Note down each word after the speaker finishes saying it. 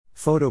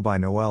Photo by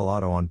Noel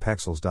Otto on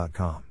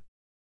Pexels.com.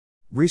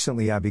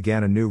 Recently I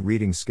began a new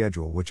reading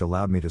schedule which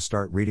allowed me to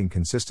start reading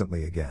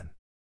consistently again.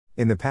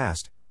 In the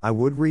past, I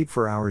would read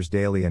for hours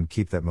daily and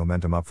keep that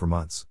momentum up for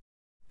months.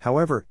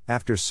 However,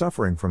 after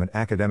suffering from an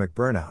academic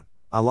burnout,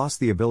 I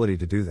lost the ability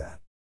to do that.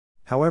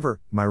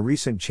 However, my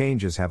recent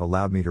changes have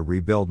allowed me to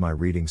rebuild my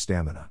reading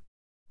stamina,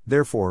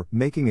 therefore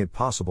making it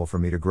possible for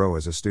me to grow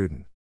as a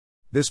student.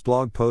 This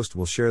blog post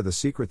will share the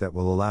secret that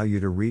will allow you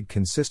to read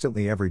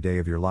consistently every day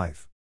of your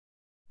life.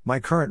 My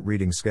current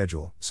reading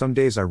schedule: some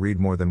days I read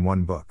more than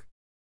one book.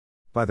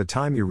 By the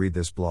time you read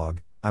this blog,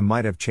 I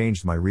might have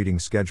changed my reading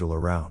schedule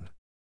around.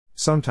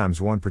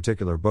 Sometimes one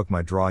particular book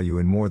might draw you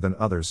in more than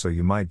others, so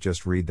you might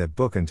just read that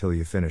book until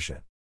you finish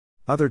it.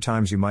 Other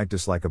times you might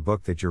dislike a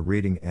book that you're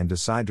reading and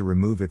decide to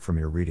remove it from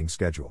your reading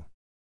schedule.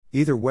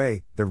 Either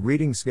way, the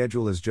reading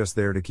schedule is just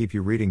there to keep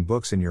you reading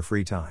books in your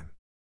free time.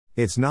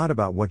 It's not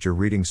about what you're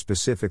reading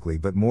specifically,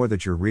 but more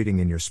that you're reading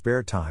in your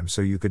spare time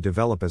so you could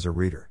develop as a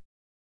reader.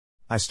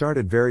 I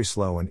started very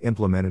slow and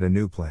implemented a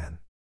new plan.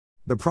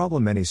 The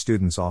problem many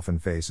students often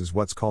face is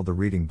what's called the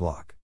reading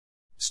block.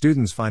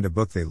 Students find a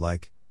book they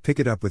like, pick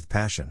it up with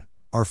passion,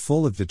 are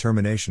full of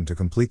determination to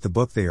complete the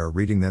book they are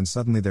reading, then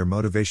suddenly their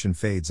motivation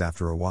fades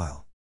after a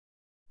while.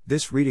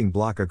 This reading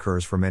block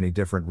occurs for many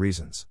different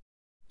reasons.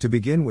 To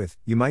begin with,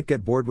 you might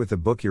get bored with the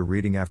book you're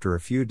reading after a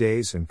few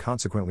days and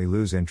consequently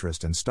lose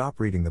interest and stop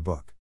reading the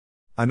book.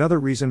 Another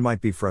reason might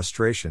be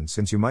frustration,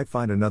 since you might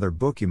find another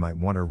book you might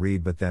want to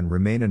read but then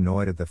remain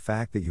annoyed at the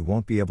fact that you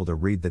won't be able to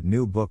read that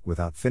new book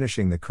without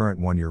finishing the current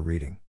one you're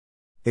reading.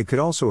 It could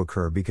also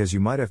occur because you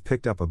might have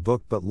picked up a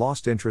book but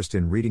lost interest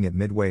in reading it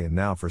midway, and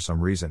now for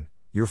some reason,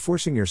 you're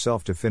forcing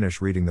yourself to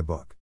finish reading the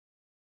book.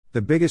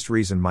 The biggest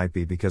reason might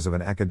be because of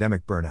an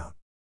academic burnout.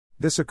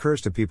 This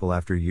occurs to people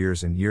after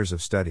years and years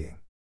of studying.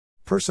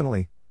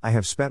 Personally, I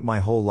have spent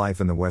my whole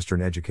life in the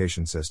Western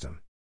education system.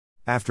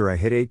 After I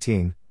hit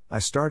 18, I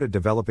started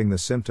developing the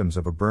symptoms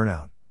of a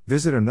burnout.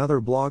 Visit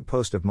another blog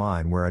post of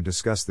mine where I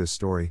discuss this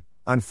story.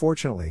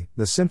 Unfortunately,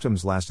 the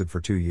symptoms lasted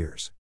for 2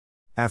 years.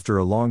 After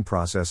a long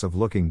process of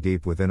looking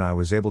deep within, I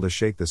was able to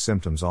shake the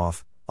symptoms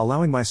off,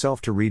 allowing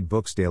myself to read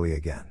books daily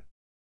again.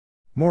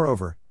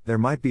 Moreover, there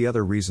might be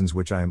other reasons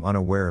which I am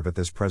unaware of at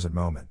this present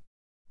moment.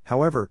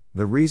 However,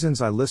 the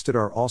reasons I listed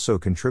are also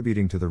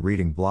contributing to the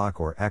reading block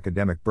or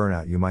academic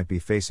burnout you might be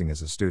facing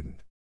as a student.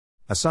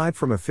 Aside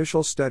from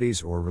official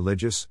studies or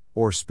religious,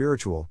 or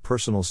spiritual,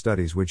 personal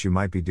studies which you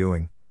might be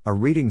doing, a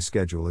reading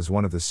schedule is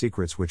one of the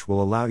secrets which will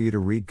allow you to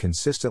read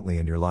consistently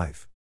in your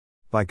life.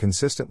 By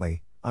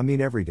consistently, I mean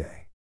every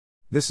day.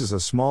 This is a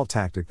small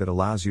tactic that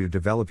allows you to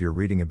develop your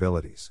reading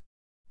abilities.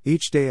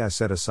 Each day I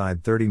set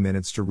aside 30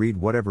 minutes to read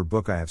whatever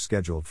book I have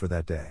scheduled for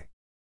that day.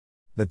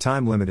 The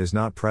time limit is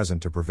not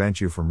present to prevent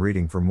you from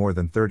reading for more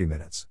than 30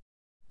 minutes.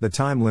 The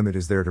time limit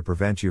is there to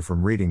prevent you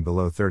from reading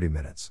below 30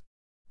 minutes.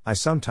 I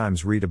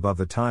sometimes read above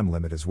the time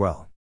limit as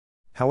well.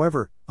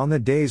 However, on the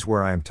days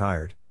where I am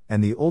tired,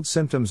 and the old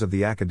symptoms of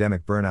the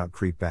academic burnout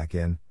creep back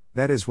in,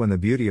 that is when the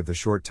beauty of the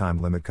short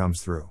time limit comes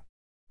through.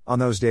 On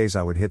those days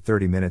I would hit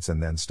 30 minutes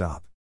and then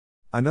stop.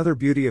 Another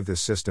beauty of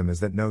this system is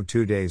that no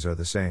 2 days are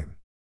the same.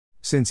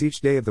 Since each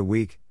day of the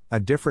week,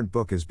 a different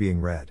book is being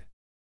read.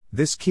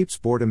 This keeps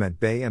boredom at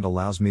bay and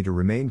allows me to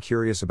remain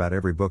curious about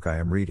every book I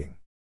am reading.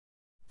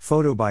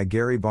 Photo by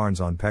Gary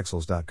Barnes on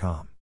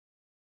Pexels.com.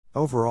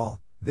 Overall,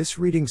 this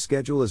reading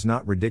schedule is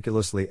not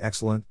ridiculously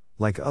excellent,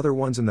 like other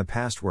ones in the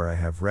past where I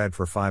have read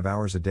for 5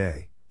 hours a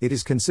day. It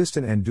is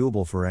consistent and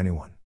doable for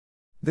anyone.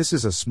 This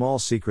is a small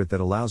secret that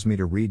allows me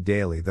to read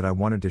daily that I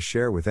wanted to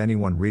share with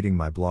anyone reading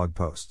my blog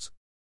posts.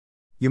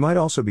 You might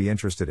also be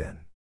interested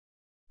in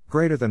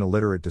greater than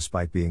illiterate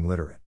despite being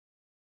literate.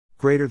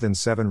 Greater than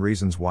 7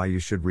 reasons why you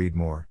should read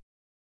more.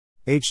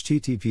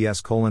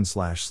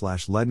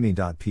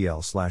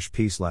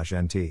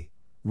 https://ledme.pl/p/nt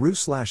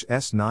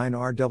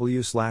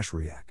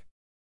ru/s9rw/reac.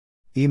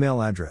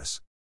 Email address.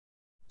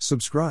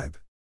 Subscribe.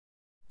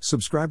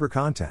 Subscriber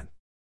content.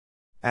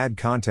 Add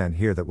content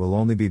here that will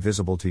only be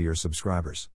visible to your subscribers.